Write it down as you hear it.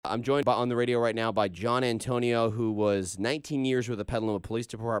I'm joined on the radio right now by John Antonio, who was 19 years with the Petaluma Police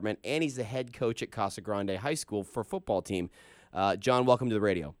Department, and he's the head coach at Casa Grande High School for football team. John, welcome to the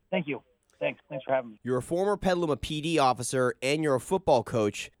radio. Thank you. Thanks for having me. You're a former Petaluma PD officer, and you're a football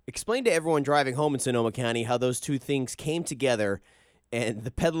coach. Explain to everyone driving home in Sonoma County how those two things came together, and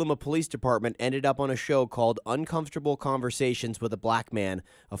the Petaluma Police Department ended up on a show called Uncomfortable Conversations with a Black Man,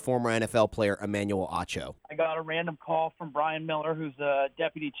 a former NFL player, Emmanuel Acho. I got a random call from Brian Miller, who's a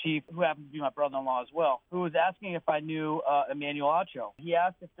deputy chief, who happens to be my brother-in-law as well, who was asking if I knew Emmanuel Acho. He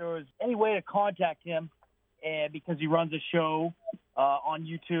asked if there was any way to contact him, and because he runs a show on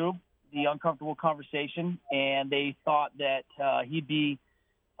YouTube, The Uncomfortable Conversation, and they thought that he'd be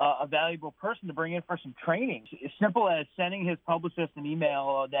a valuable person to bring in for some training. As simple as sending his publicist an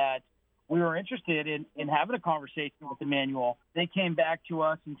email that we were interested in having a conversation with Emmanuel. They came back to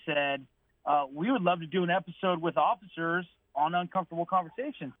us and said, we would love to do an episode with officers on Uncomfortable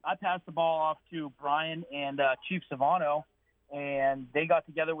Conversations. I passed the ball off to Brian and Chief Savano, and they got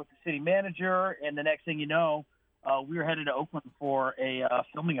together with the city manager, and the next thing you know, we were headed to Oakland for a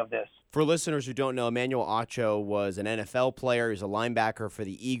filming of this. For listeners who don't know, Emmanuel Acho was an NFL player. He was a linebacker for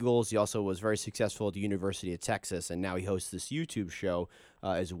the Eagles. He also was very successful at the University of Texas, and now he hosts this YouTube show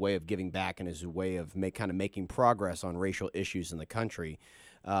as a way of giving back and as a way of making progress on racial issues in the country.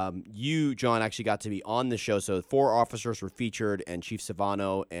 You, John, actually got to be on the show, so 4 officers were featured, and Chief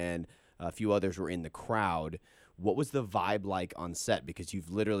Savano and a few others were in the crowd. What was the vibe like on set? Because you've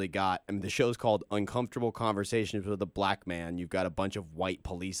literally got, the show's called Uncomfortable Conversations with a Black Man. You've got a bunch of white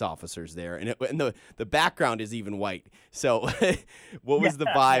police officers there, and the background is even white. So what was the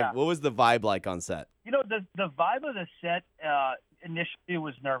vibe? Yeah. What was the vibe like on set? You know, the vibe of the set initially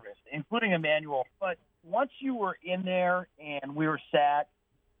was nervous, including Emmanuel. But once you were in there and we were sat,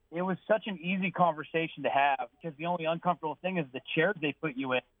 it was such an easy conversation to have, because the only uncomfortable thing is the chairs they put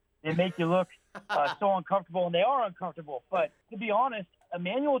you in. They make you look so uncomfortable, and they are uncomfortable. But to be honest,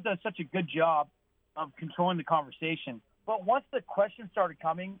 Emmanuel does such a good job of controlling the conversation. But once the questions started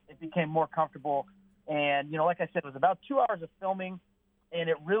coming, it became more comfortable. And, like I said, it was about 2 hours of filming, and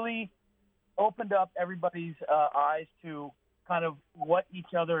it really opened up everybody's eyes to kind of what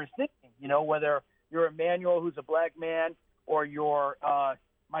each other is thinking. Whether you're Emmanuel, who's a black man, or you're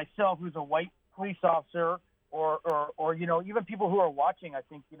myself, who's a white police officer, or even people who are watching. I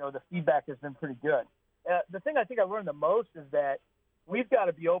think, the feedback has been pretty good. The thing I think I learned the most is that we've got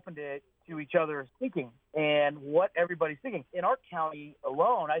to be open to each other's thinking and what everybody's thinking. In our county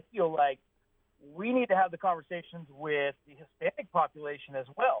alone, I feel like we need to have the conversations with the Hispanic population as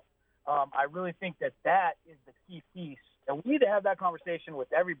well. I really think that is the key piece, and we need to have that conversation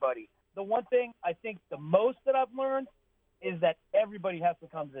with everybody. The one thing I think the most that I've learned is that everybody has to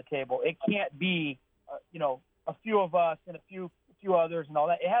come to the table. It can't be a few of us and a few others and all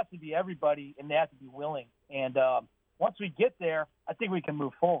that. It has to be everybody, and they have to be willing. And once we get there, I think we can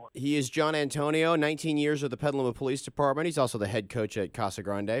move forward. He is John Antonio, 19 years with the Petaluma Police Department. He's also the head coach at Casa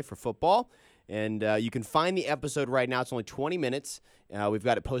Grande for football. And you can find the episode right now. It's only 20 minutes. We've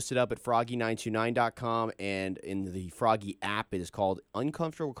got it posted up at froggy929.com, and in the Froggy app, it is called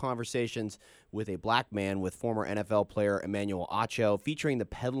Uncomfortable Conversations with a Black Man with former NFL player Emmanuel Acho, featuring the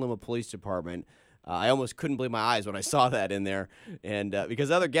Petaluma Police Department. I almost couldn't believe my eyes when I saw that in there, and because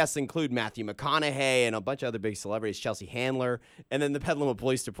other guests include Matthew McConaughey and a bunch of other big celebrities, Chelsea Handler, and then the Petaluma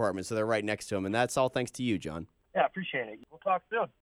Police Department, so they're right next to him, and that's all thanks to you, John. Yeah, appreciate it. We'll talk soon.